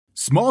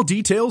Small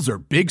details are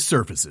big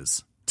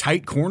surfaces.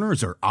 Tight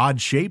corners are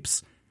odd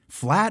shapes.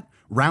 Flat,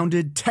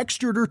 rounded,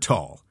 textured, or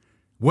tall.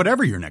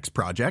 Whatever your next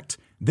project,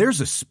 there's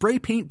a spray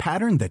paint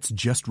pattern that's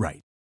just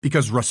right.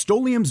 Because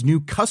Rust-Oleum's new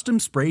Custom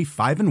Spray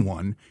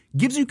 5-in-1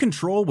 gives you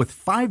control with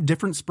 5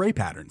 different spray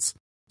patterns.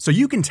 So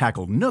you can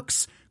tackle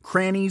nooks,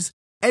 crannies,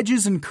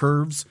 edges, and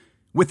curves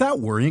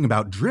without worrying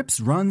about drips,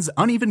 runs,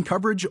 uneven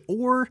coverage,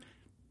 or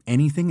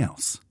anything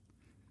else.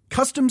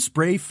 Custom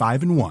Spray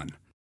 5-in-1.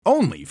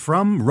 Only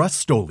from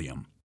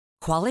Rust-Oleum.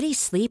 Quality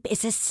sleep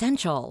is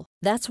essential.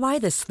 That's why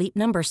the Sleep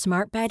Number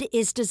Smart Bed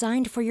is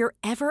designed for your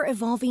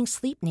ever-evolving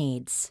sleep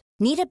needs.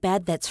 Need a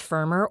bed that's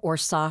firmer or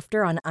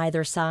softer on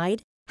either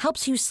side?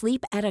 Helps you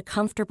sleep at a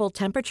comfortable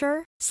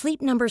temperature?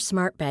 Sleep Number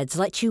Smart Beds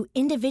let you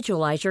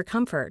individualize your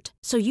comfort,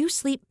 so you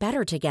sleep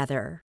better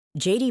together.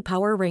 J.D.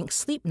 Power ranks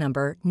Sleep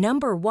Number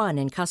number 1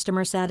 in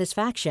customer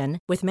satisfaction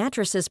with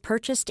mattresses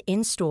purchased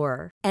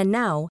in-store. And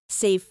now,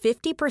 save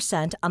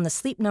 50% on the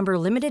Sleep Number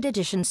Limited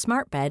Edition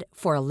Smart Bed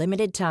for a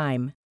limited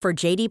time. For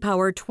J.D.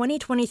 Power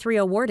 2023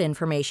 award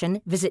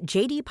information, visit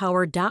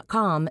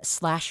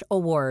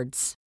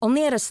jdpower.com/awards.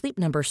 Only at a Sleep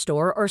Number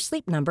store or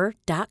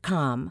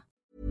sleepnumber.com.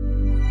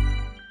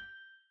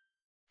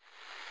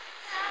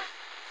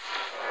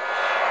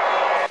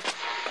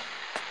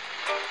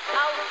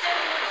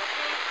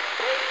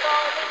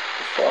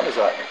 What is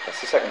that? That's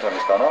the second time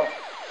it's gone off.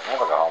 They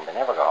never go home,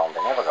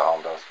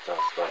 those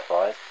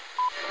boys.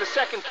 The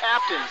second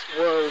captain's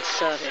world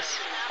service.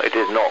 It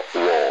is not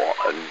war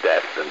and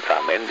death and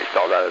famine. It's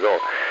not that at all.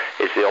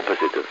 It's the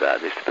opposite of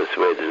that. It's to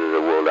persuade us of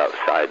the world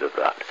outside of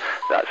that.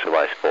 That's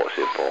why sport's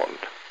important.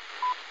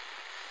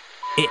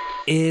 It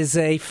is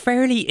a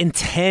fairly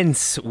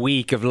intense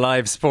week of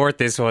live sport,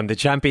 this one. The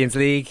Champions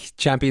League,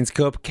 Champions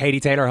Cup, Katie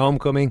Taylor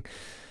homecoming.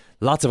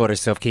 Lots of other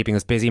stuff keeping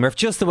us busy, Murph,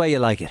 just the way you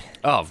like it.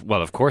 Oh,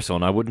 well, of course,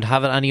 Owen. I wouldn't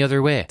have it any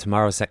other way.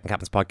 Tomorrow's Second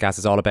Captain's podcast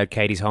is all about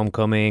Katie's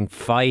homecoming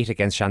fight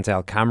against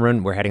Chantel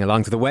Cameron. We're heading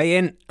along to the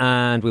weigh-in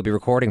and we'll be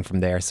recording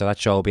from there. So that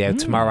show will be out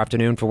tomorrow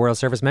afternoon for World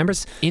Service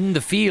members. In the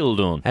field,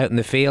 Owen. Out in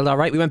the field, all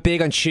right. We went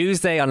big on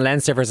Tuesday on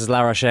Leinster versus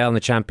La Rochelle in the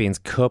Champions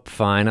Cup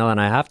final.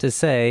 And I have to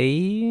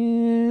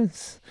say,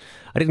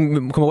 I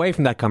didn't come away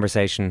from that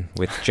conversation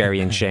with Jerry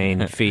and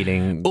Shane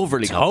feeling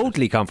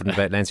totally confident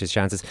about Leinster's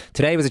chances.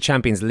 Today was a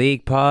Champions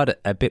League pod,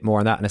 a bit more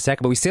on that in a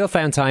second, but we still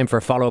found time for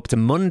a follow-up to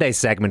Monday's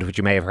segment, which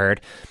you may have heard,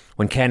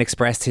 when Ken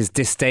expressed his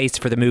distaste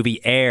for the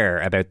movie Air,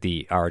 about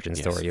the origin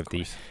story of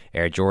the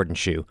Air Jordan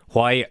shoe.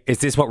 Why is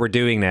this what we're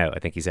doing now? I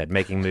think he said,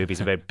 making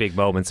movies about big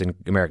moments in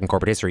American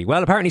corporate history.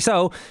 Well, apparently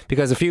so,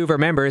 because a few of our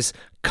members,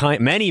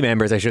 many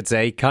members I should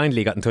say,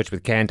 kindly got in touch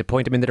with Ken to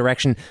point him in the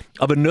direction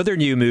of another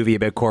new movie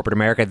about corporate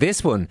America.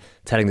 This one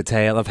telling the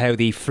tale of how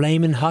the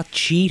Flamin' Hot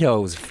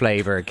Cheetos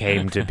flavour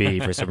came to be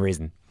for some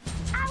reason.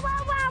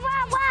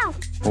 Wow.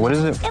 What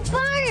is it? It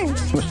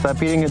burns. Well,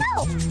 stop eating it.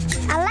 No,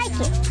 I like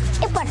it.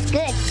 It burns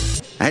good.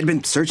 I had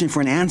been searching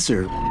for an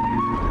answer,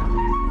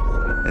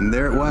 and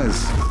there it was.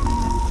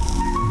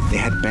 They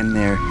had been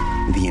there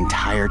the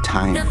entire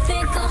time. I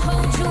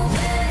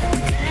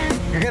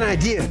got an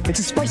idea. It's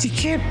a spicy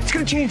chip. It's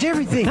going to change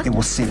everything. It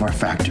will save our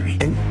factory.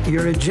 And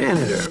you're a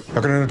janitor.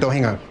 No,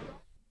 hang on.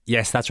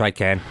 Yes, that's right,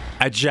 Ken.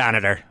 A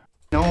janitor.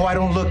 No, I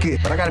don't look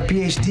it, but I got a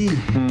PhD.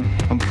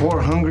 I'm poor,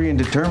 hungry, and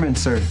determined,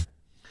 sir.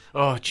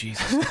 Oh,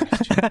 Jesus.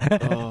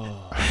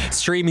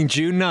 Streaming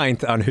June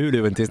 9th on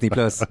Hulu and Disney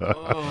Plus.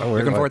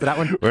 Looking forward to that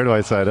one. Where do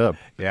I sign up?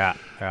 Yeah.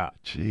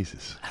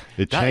 Jesus.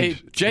 It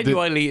changed.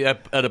 Genuinely an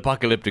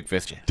apocalyptic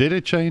fixture. Did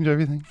it change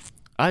everything?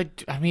 I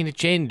mean, it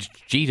changed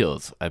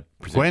Cheetos, I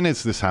presume. When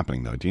is this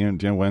happening, though? Do you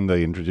know when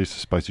they introduced the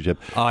spicy chip?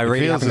 Oh, I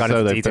really haven't got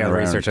into detailed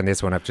research on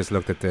this one. I've just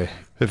looked at the...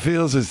 It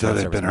feels as though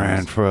they've been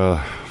around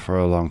for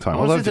a long time.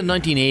 Was it the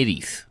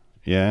 1980s?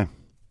 Yeah.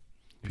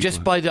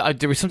 Just by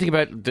there was something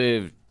about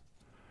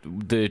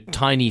the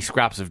tiny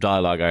scraps of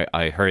dialogue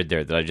I heard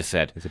there that I just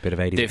said. It's a bit of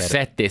 80s. They've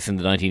set this in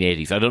the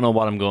 1980s. I don't know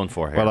what I'm going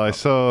for here. Well, I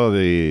saw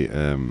the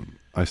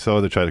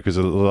trailer because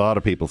a lot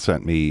of people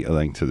sent me a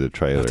link to the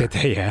trailer. Oh, did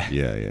they? Yeah.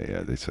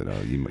 Yeah. They said,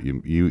 "Oh, you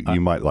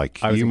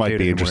might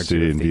be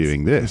interested in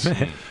viewing this."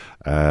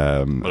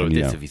 Have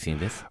you seen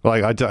this?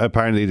 Well,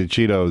 apparently the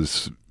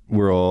Cheetos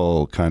were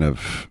all kind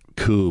of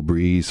Cool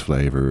Breeze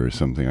flavor or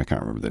something. I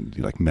can't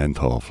remember like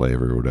menthol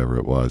flavor or whatever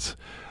it was.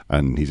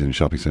 And he's in a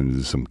shopping centre.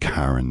 There's some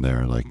Karen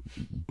there, like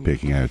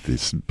picking out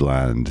this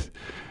bland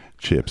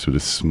chips with a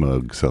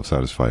smug,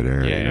 self-satisfied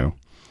air, you know.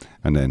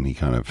 And then he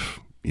kind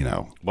of,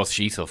 what's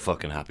she so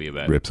fucking happy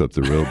about? Rips up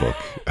the rule book.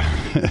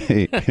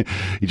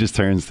 he just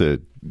turns the,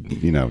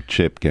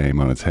 chip game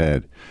on its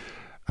head.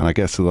 And I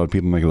guess a lot of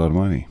people make a lot of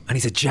money. And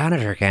he's a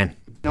janitor again.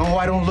 No,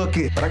 I don't look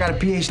it, but I got a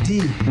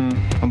PhD.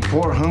 I'm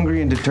poor,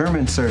 hungry, and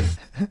determined, sir.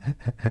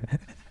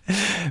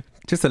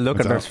 Just a look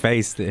at her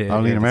face.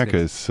 Only in America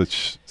is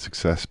such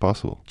success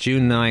possible.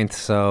 June 9th,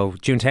 so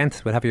June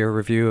 10th, we'll have your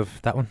review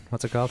of that one.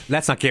 What's it called?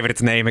 Let's not give it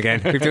its name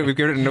again. We've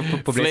given it enough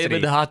publicity.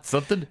 Flamin' Hot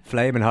something?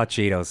 Flamin' Hot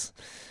Cheetos.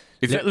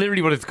 Is that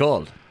literally what it's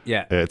called?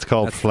 Yeah. It's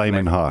called That's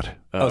Flamin' Hot.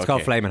 Oh, it's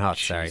called okay. Flamin' Hot.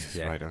 Sorry. Jesus,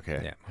 Yeah. right,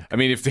 okay. Yeah. I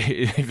mean, if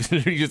it's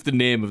literally just the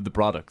name of the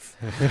products.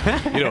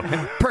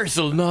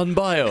 Personal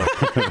non-bio.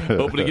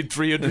 Opening in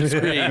 300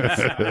 screens.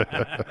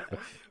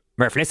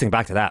 Murph, listening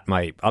back to that,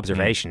 my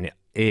observation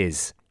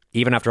is,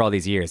 even after all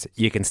these years,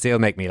 you can still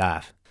make me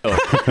laugh.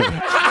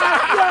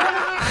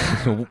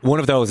 One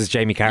of those is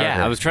Jamie Carragher.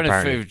 Yeah, I was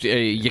trying to.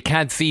 You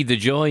can't see the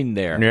join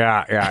there.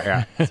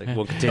 Yeah. It's like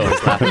one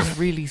continuous laugh. It was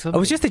really something. It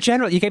was just the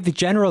general. You gave the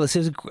general. It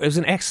was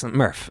an excellent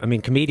Murph. I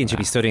mean, comedians should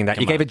be studying that.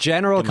 You gave a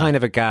general kind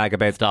of a gag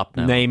about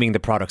naming the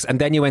products,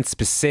 and then you went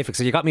specific.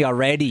 So you got me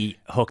already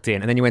hooked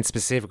in, and then you went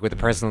specific with the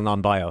personal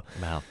non-bio,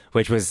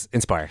 which was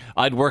inspired.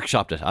 I'd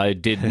workshopped it. I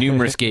did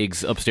numerous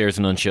gigs upstairs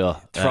in Unshaw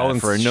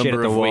for a shit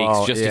number at of the weeks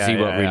wall. just to see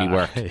what really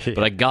worked.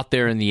 But I got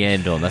there in the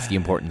end, and that's the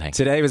important thing.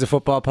 Today was a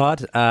football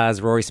pod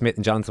as Rory Smith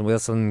and Jonathan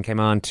Wilson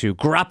came on to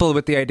grapple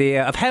with the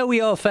idea of how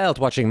we all felt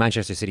watching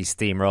Manchester City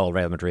steamroll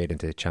Real Madrid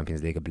into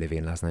Champions League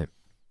oblivion last night.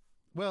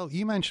 Well,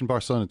 you mentioned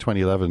Barcelona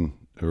 2011,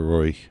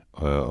 Roy,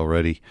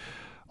 already.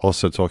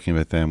 Also talking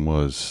about them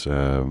was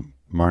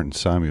Martin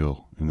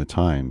Samuel in the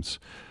Times.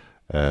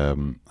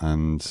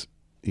 And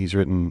he's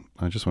written,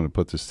 I just want to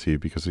put this to you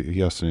because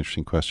he asked an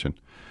interesting question.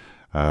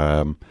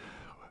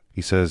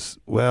 He says,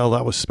 well,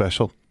 that was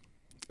special.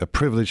 A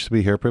privilege to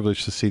be here,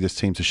 privilege to see this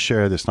team, to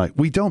share this night.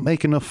 We don't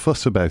make enough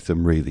fuss about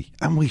them, really,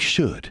 and we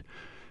should.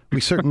 We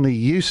certainly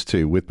used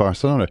to with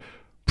Barcelona,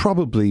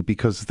 probably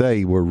because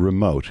they were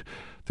remote.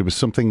 There was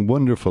something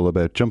wonderful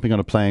about jumping on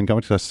a plane,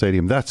 going to that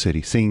stadium, that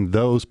city, seeing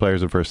those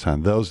players at first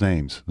hand, those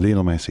names,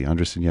 Lionel Messi,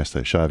 Andres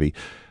Iniesta, Xavi.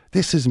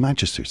 This is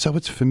Manchester, so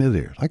it's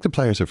familiar. Like the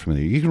players are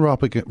familiar. You can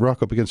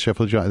rock up against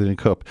Sheffield United in the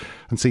Cup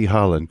and see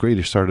Haaland,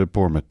 Grealish started at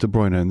Bournemouth, De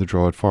Bruyne in the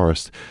draw at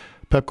Forest.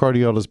 Pep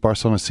Guardiola's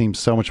Barcelona seems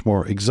so much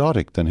more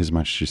exotic than his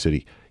Manchester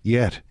City,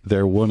 yet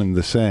they're one and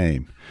the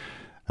same.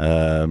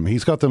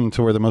 He's got them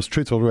to where the most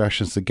truthful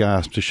reactions to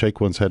gasp, to shake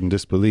one's head in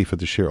disbelief at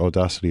the sheer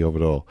audacity of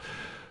it all.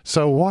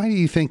 So why do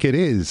you think it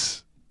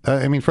is?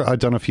 I mean, I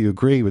don't know if you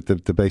agree with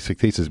the basic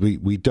thesis.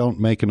 We don't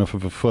make enough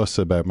of a fuss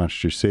about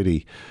Manchester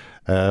City.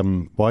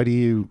 Why do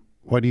you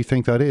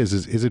think that is?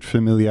 Is it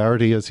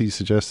familiarity, as he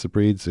suggests, that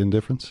breeds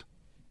indifference?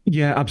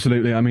 Yeah,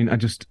 absolutely. I mean,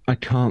 I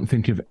can't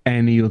think of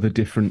any other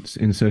difference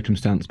in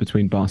circumstance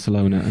between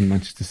Barcelona and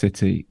Manchester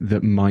City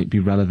that might be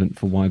relevant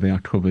for why they are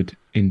covered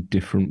in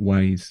different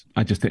ways.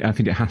 I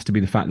think it has to be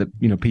the fact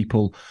that,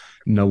 people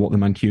know what the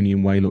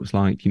Mancunian way looks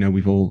like.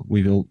 We've all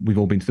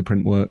been to the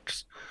print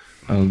works.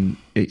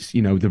 It's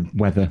the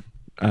weather.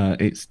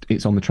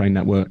 It's on the train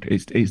network.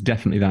 It's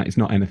definitely that. It's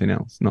not anything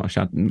else. Not a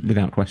shadow,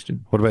 without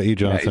question. What about you,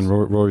 Jonathan?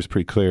 Rory's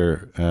pretty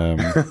clear.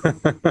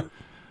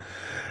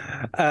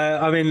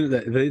 I mean,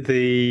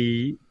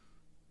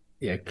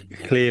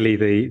 clearly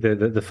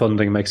the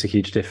funding makes a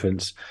huge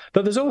difference,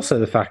 but there's also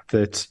the fact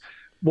that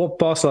what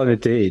Barcelona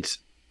did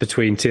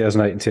between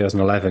 2008 and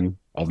 2011,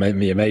 or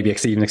maybe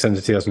even extended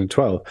to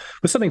 2012,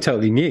 was something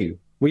totally new.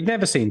 We'd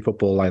never seen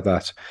football like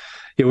that.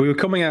 We were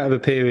coming out of a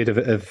period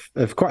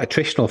of quite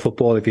attritional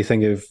football. If you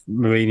think of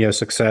Mourinho's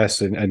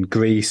success and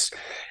Greece,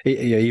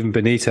 even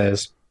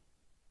Benitez,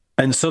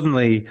 and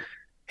suddenly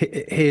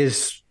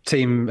his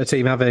team, a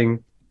team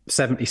having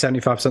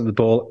 70-75% of the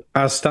ball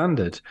as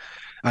standard.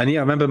 And I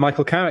remember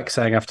Michael Carrick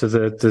saying after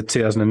the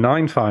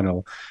 2009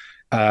 final,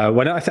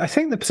 when I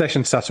think the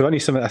possession stats were only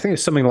something, I think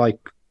it's something like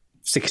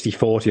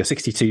 60-40 or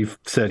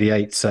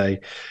 62-38, say.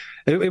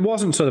 It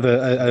wasn't sort of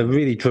a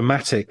really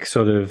dramatic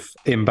sort of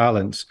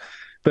imbalance.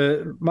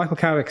 But Michael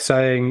Carrick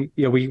saying,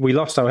 we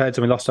lost our heads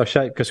and we lost our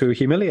shape because we were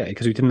humiliated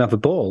because we didn't have the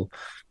ball.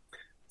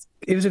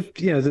 It was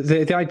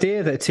the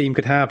idea that a team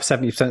could have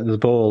 70% of the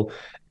ball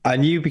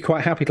and you'd be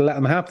quite happy to let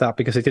them have that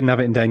because they didn't have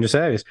it in dangerous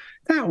areas.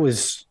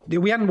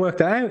 We hadn't worked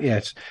that out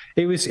yet.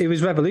 It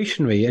was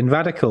revolutionary and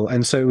radical,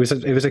 and so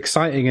it was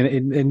exciting,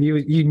 and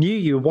you knew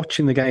you were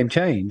watching the game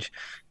change.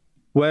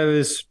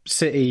 Whereas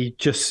City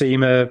just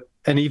seem an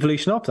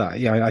evolution of that.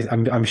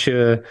 I'm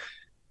sure.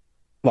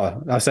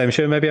 Well, I say I'm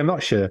sure. Maybe I'm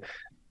not sure.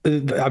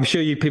 I'm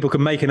sure people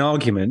can make an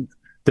argument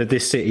that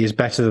this City is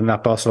better than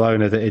that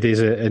Barcelona. That it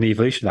is an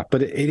evolution of that,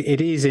 but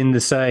it is in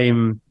the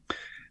same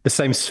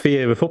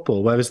sphere of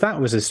football, whereas that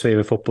was a sphere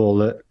of football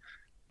that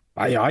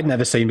I'd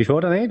never seen before.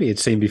 I don't think maybe had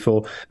seen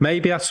before.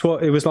 Maybe that's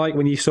what it was like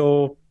when you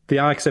saw the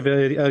Ajax of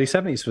the early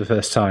 70s for the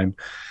first time.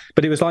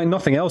 But it was like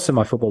nothing else in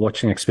my football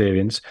watching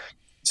experience.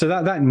 So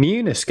that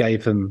newness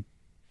gave them,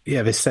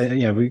 gave us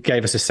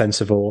a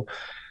sense of awe.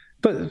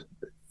 But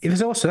it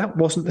was also, that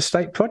wasn't the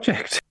state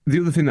project. The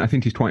other thing that I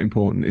think is quite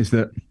important is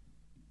that,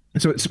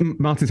 so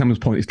Martin Samuel's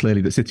point is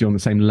clearly that City are on the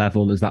same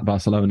level as that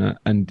Barcelona,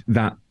 and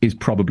that is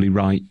probably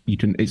right.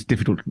 It's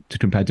difficult to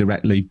compare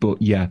directly, but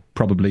yeah,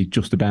 probably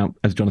just about,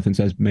 as Jonathan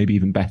says, maybe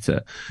even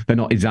better. They're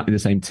not exactly the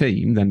same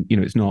team. Then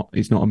it's not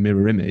a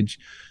mirror image,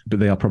 but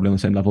they are probably on the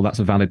same level. That's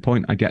a valid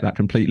point. I get that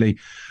completely.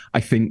 I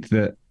think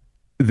that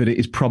it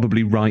is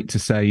probably right to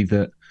say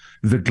that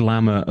the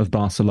glamour of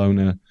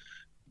Barcelona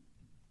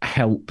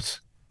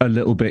helped a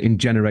little bit in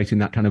generating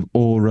that kind of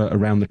aura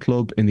around the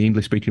club in the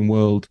English-speaking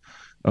world.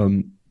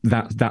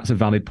 That's a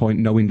valid point.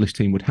 No English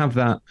team would have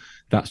that.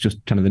 That's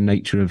just kind of the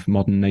nature of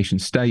modern nation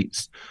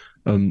states.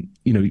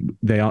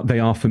 They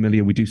are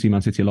familiar. We do see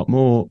Man City a lot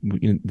more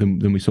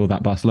than we saw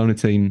that Barcelona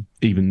team,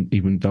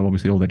 even though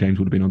obviously all their games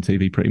would have been on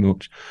TV pretty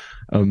much.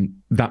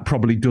 That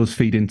probably does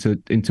feed into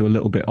a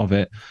little bit of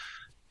it.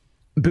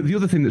 But the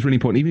other thing that's really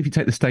important, even if you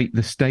take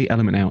the state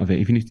element out of it,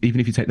 even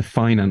if you take the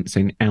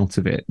financing out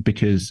of it,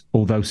 because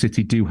although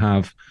City do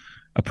have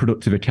a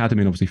productive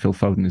academy, and obviously Phil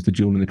Foden is the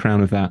jewel in the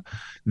crown of that,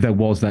 there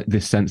was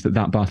this sense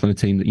that Barcelona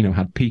team that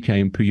had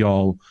Piqué and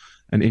Puyol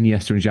and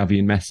Iniesta and Xavi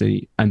and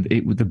Messi, and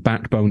it was the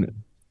backbone.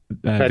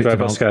 Pedro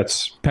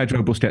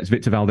Busquets,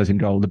 Victor Valdez in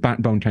goal. The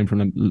backbone came from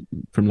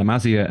La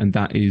Masia, and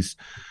that is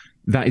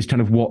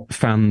kind of what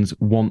fans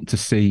want to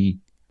see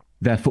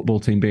their football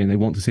team being. They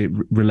want to see it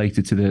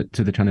related to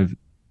the kind of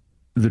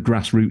the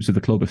grassroots of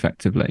the club,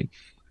 effectively.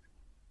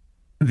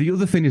 The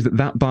other thing is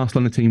that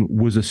Barcelona team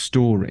was a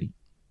story.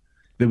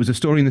 There was a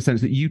story in the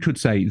sense that you could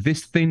say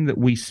this thing that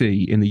we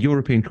see in the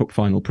European Cup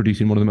final,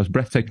 producing one of the most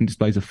breathtaking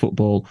displays of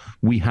football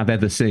we have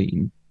ever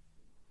seen,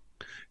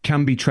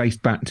 can be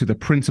traced back to the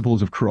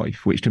principles of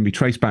Cruyff, which can be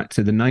traced back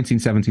to the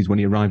 1970s when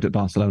he arrived at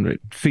Barcelona.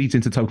 It feeds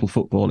into total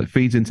football. It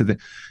feeds into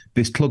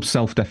this club's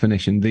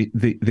self-definition,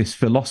 this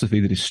philosophy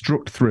that is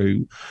struck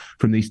through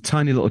from these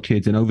tiny little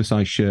kids in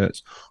oversized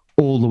shirts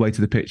all the way to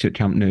the pitch at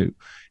Camp Nou.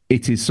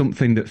 It is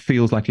something that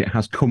feels like it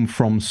has come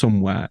from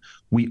somewhere.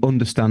 We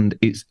understand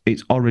its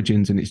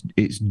origins and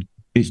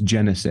its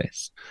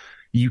genesis.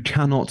 You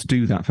cannot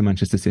do that for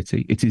Manchester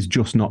City. It is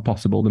just not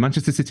possible. The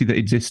Manchester City that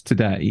exists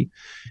today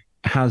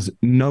has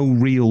no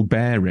real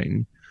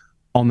bearing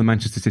on the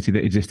Manchester City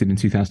that existed in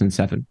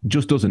 2007.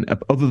 Just doesn't,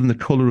 other than the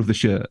colour of the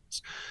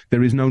shirts.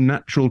 There is no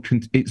natural,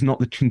 it's not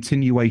the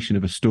continuation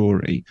of a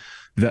story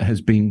that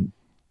has been...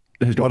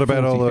 What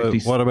about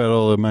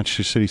all the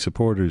Manchester City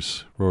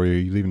supporters, Rory? Are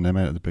you leaving them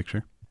out of the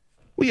picture?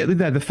 Well, yeah,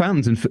 they're the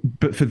fans,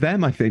 but for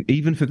them, I think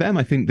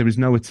there's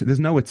no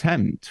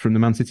attempt from the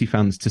Man City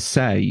fans to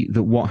say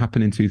that what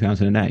happened in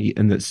 2008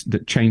 and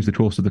that changed the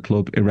course of the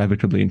club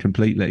irrevocably and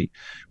completely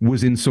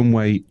was in some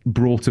way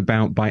brought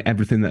about by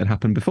everything that had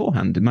happened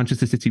beforehand.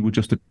 Manchester City were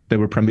they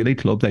were a Premier League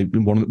club. They've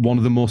been one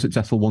of the more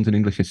successful ones in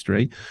English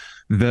history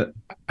that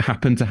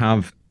happened to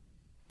have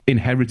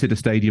inherited a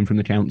stadium from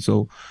the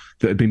council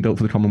that had been built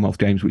for the Commonwealth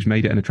Games, which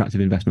made it an attractive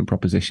investment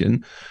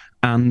proposition.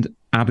 And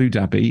Abu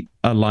Dhabi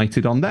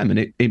alighted on them.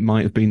 And it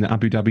might have been that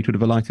Abu Dhabi could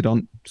have alighted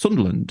on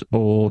Sunderland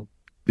or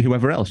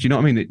whoever else. Do you know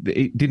what I mean?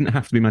 It didn't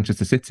have to be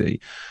Manchester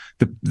City.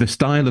 The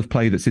style of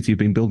play that City have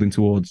been building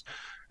towards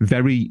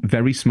very,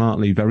 very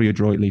smartly, very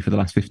adroitly for the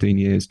last 15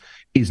 years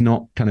is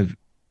not kind of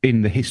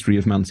in the history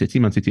of Man City.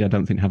 Man City, I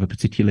don't think,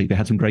 they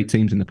had some great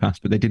teams in the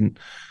past, but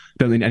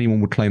don't think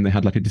anyone would claim they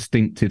had like a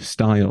distinctive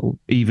style,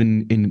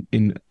 even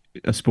in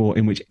a sport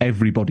in which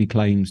everybody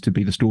claims to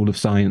be the school of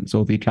science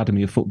or the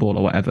academy of football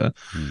or whatever.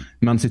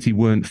 Man City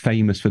weren't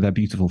famous for their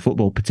beautiful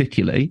football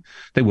particularly.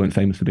 They weren't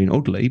famous for being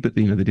ugly, but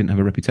they didn't have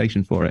a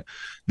reputation for it.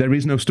 There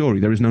is no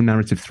story. There is no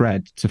narrative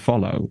thread to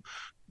follow.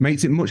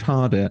 Makes it much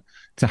harder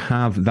to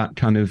have that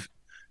kind of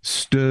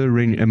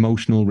stirring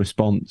emotional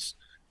response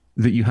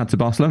that you had to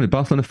Barcelona.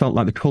 Barcelona felt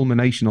like the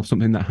culmination of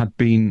something that had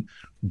been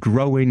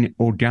growing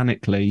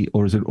organically,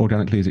 or as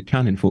organically as it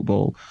can in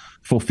football,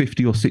 for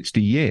 50 or 60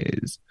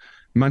 years.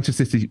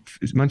 Manchester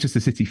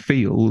City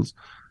feels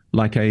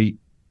like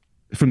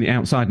from the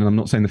outside, and I'm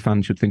not saying the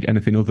fans should think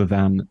anything other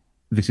than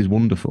this is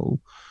wonderful.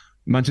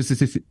 Manchester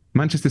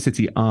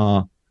City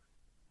are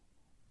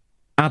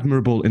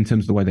admirable in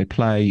terms of the way they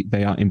play.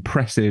 They are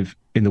impressive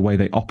in the way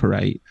they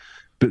operate.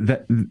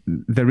 But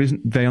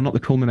they are not the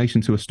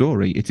culmination to a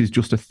story. It is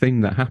just a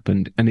thing that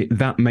happened, and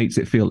that makes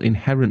it feel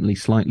inherently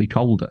slightly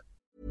colder.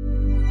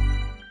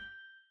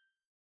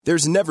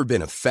 There's never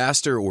been a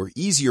faster or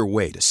easier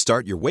way to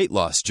start your weight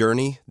loss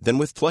journey than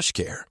with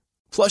PlushCare.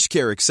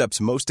 PlushCare accepts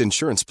most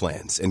insurance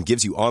plans and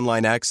gives you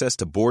online access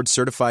to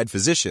board-certified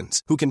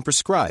physicians who can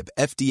prescribe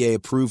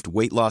FDA-approved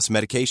weight loss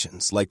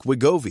medications like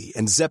Wegovy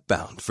and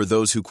Zepbound for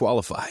those who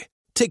qualify.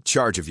 Take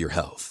charge of your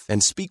health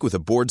and speak with a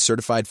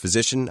board-certified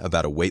physician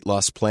about a weight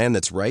loss plan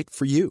that's right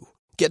for you.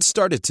 Get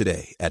started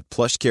today at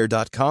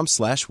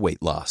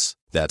plushcare.com/weight-loss.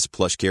 That's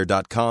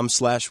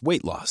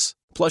plushcare.com/weight-loss.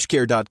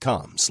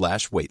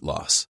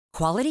 plushcare.com/weight-loss.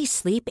 Quality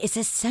sleep is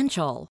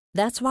essential.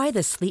 That's why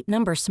the Sleep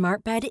Number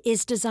Smart Bed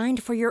is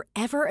designed for your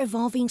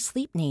ever-evolving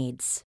sleep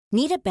needs.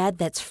 Need a bed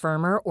that's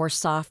firmer or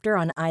softer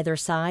on either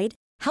side?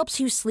 Helps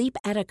you sleep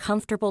at a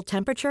comfortable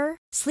temperature?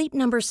 Sleep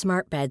Number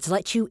Smart Beds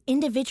let you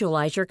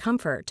individualize your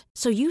comfort,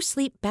 so you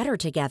sleep better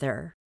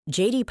together.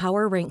 J.D.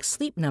 Power ranks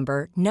Sleep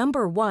Number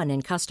number 1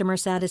 in customer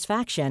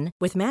satisfaction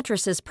with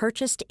mattresses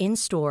purchased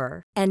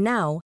in-store. And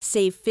now,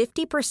 save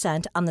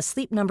 50% on the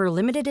Sleep Number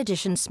Limited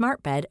Edition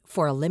Smart Bed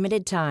for a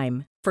limited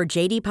time. For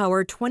J.D.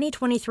 Power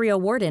 2023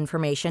 award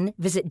information,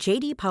 visit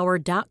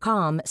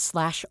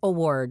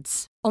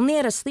jdpower.com/awards. Only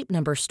at a Sleep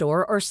Number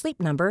store or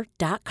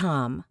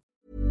sleepnumber.com.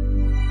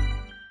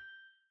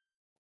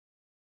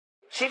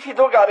 See if you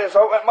don't get this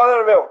out with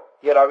Motherwell,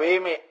 you're away,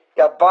 mate.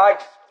 Your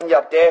bags and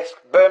your desk,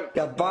 boom.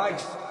 Your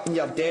bags and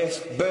your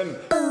desk, boom.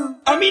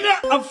 I mean it,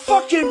 I'm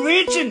fucking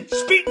raging,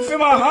 speaking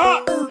from my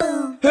heart.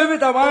 Who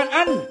would I want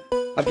in?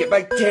 I've got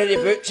big Terry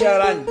Boots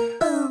here in.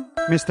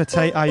 Mr.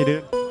 Tate, how you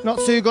doing? Not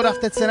too good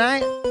after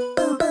tonight.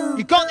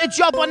 You got the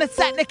job on the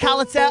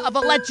technicality of a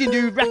legend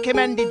who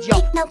recommended you.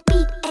 No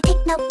beat, I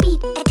take no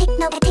beat, I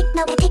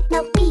take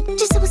no beat.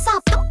 Just what's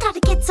up, don't try to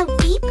get so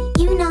deep.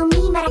 You know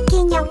me, but I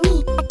can't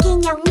me.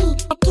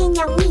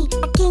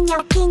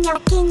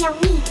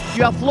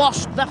 You have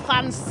lost the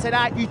fans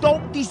tonight. You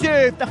don't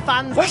deserve the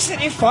fans. Listen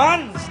to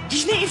fans.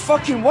 You need to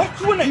fucking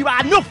work on it. You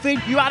are nothing.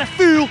 You are a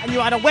fool, and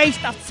you are a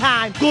waste of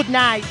time. Good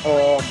night.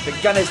 Oh, the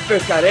Guinness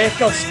Book of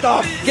Records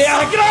stuff. Get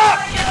a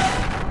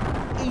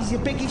grip! He's the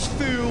biggest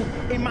fool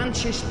in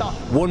Manchester.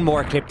 One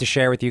more clip to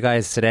share with you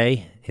guys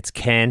today. It's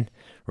Ken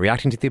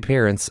reacting to the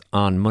appearance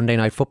on Monday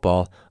Night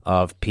Football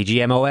of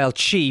PGMOL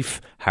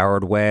chief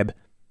Howard Webb.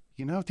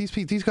 You know, these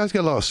guys get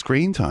a lot of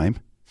screen time.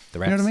 The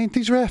refs. You know what I mean?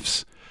 These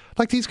refs.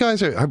 Like, these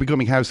guys are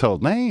becoming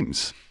household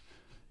names.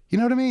 You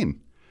know what I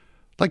mean?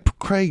 Like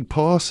Craig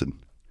Pawson.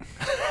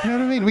 You know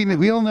what I mean?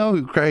 We all know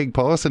who Craig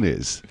Pawson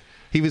is.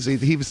 He was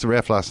the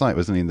ref last night,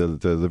 wasn't he, in the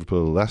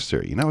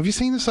Liverpool-Leicester? You know, have you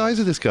seen the size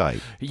of this guy?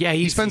 Yeah,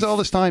 he spends all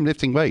this time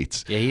lifting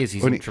weights. Yeah, he is.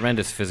 He's in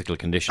tremendous physical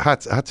condition.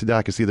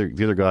 Hatzidakis,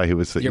 the other guy who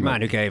was your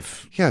man who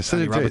gave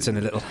Andy Robertson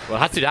a little. Well,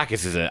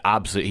 Hatzidakis is an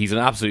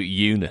absolute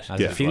unit.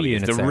 A few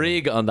units. The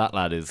rig on that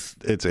lad is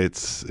it's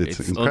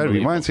incredible. It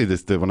reminds me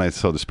of when I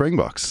saw the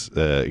Springboks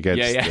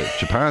against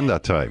Japan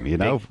that time. You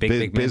know,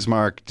 big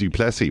Bismarck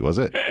Duplessis, was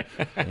it?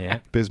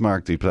 Yeah,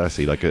 Bismarck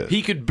Duplessis.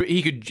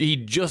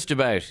 He'd just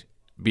about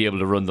be able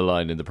to run the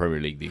line in the Premier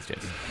League these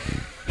days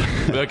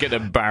without getting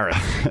embarrassed.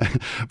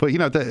 But you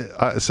know,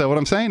 so what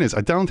I'm saying is,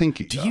 I don't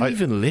think. Do you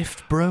even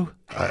lift, bro?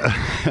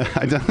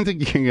 I don't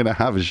think you're going to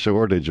have a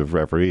shortage of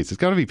referees. There's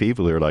got to be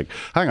people who are like,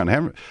 hang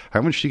on,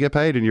 how much do you get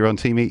paid? And you're on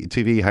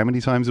TV how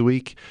many times a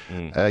week?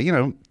 You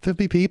know, there'll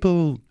be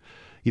people.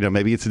 You know,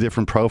 maybe it's a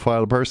different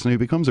profile of person who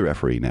becomes a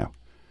referee now.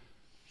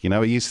 You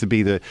know, it used to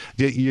be the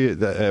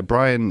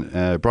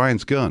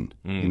Brian's Gun.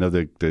 You know,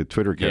 the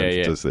Twitter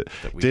account does it.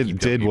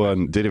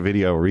 Did a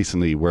video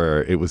recently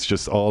where it was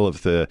just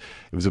it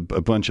was a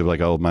bunch of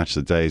like old Match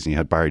of the Days, and you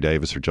had Barry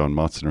Davis or John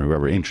Motson or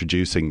whoever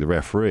introducing the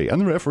referee,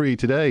 and the referee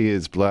today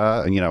is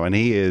blah, and you know, and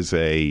he is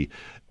a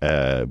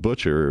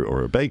butcher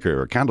or a baker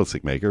or a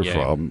candlestick maker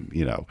from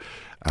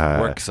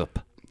Works Up.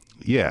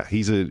 Yeah,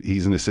 he's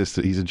an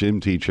assistant. He's a gym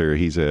teacher.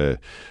 He's a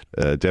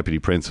deputy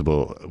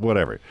principal.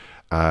 Whatever.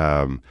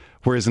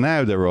 Whereas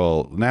now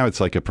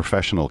it's like a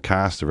professional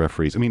cast of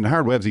referees. I mean,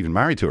 Howard Webb's even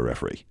married to a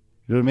referee.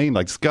 You know what I mean?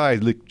 Like, this guy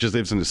just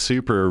lives in a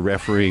super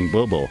refereeing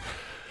bubble.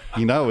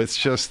 You know,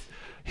 it's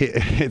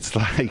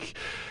like,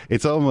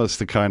 it's almost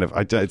a kind of,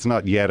 it's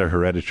not yet a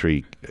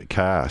hereditary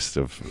cast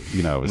of,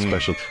 you know, a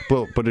special,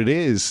 but it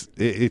is,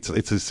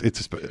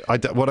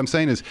 what I'm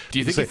saying is, do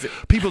you think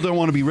people don't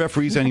want to be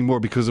referees anymore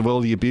because of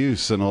all the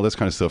abuse and all this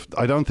kind of stuff?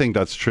 I don't think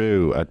that's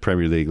true at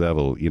Premier League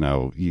level. You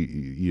know,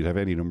 you'd have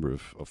any number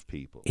of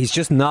people. He's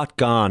just not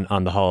gone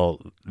on the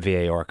whole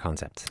VAR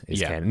concept.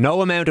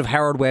 No amount of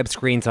Howard Webb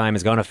screen time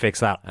is going to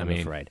fix that, I'm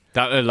afraid.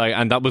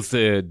 That was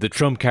the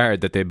trump card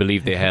that they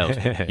believed they held.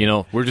 You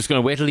know, we're just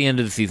going to wait till the end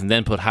of the season,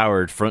 then put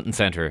Howard front and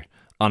centre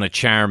on a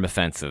charm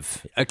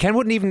offensive. Ken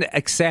wouldn't even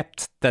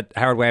accept that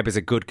Howard Webb is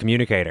a good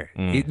communicator.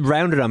 He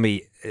rounded on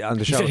me on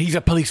the show. He said he's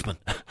a policeman.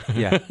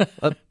 Yeah.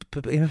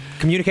 You know,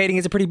 communicating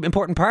is a pretty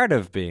important part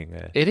of being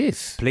it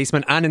is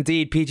policeman and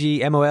indeed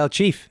PGMOL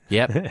chief.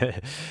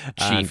 Yep.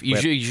 Chief. You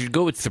should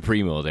go with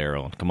Supremo there,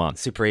 Owen. Come on.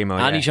 Supremo.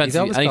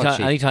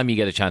 Anytime you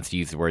get a chance to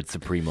use the word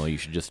Supremo, you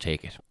should just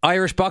take it.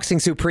 Irish boxing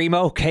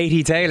Supremo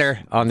Katie Taylor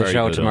on the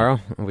show tomorrow.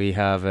 On. We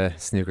have a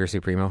snooker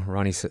Supremo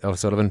Ronnie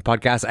O'Sullivan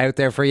podcast out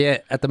there for you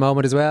at the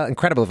moment as well.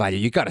 Incredible value,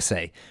 you got to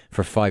say,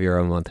 for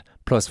 €5 a month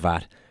plus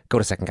VAT. Go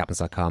to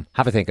secondcaptains.com,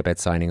 have a think about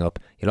signing up.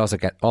 You'll also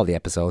get all the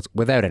episodes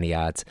without any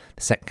ads.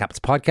 The Second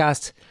Captains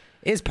podcast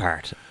is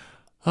part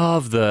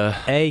of the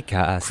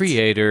Caste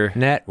Creator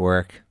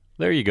Network.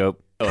 There you go.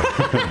 What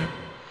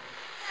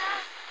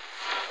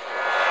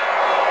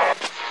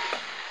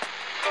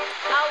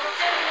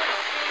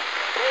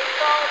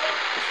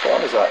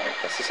phone is that?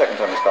 That's the second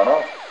time it's gone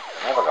off.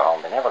 They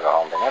never go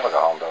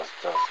home, those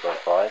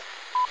boys.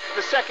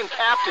 The Second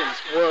Captains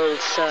World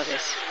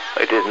Service.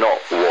 It is not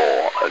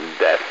war and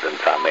death and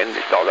famine.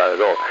 It's not that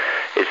at all.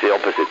 It's the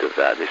opposite of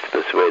that. It's to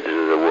persuade us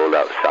of the world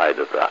outside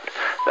of that.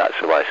 That's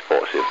why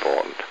sports is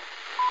important.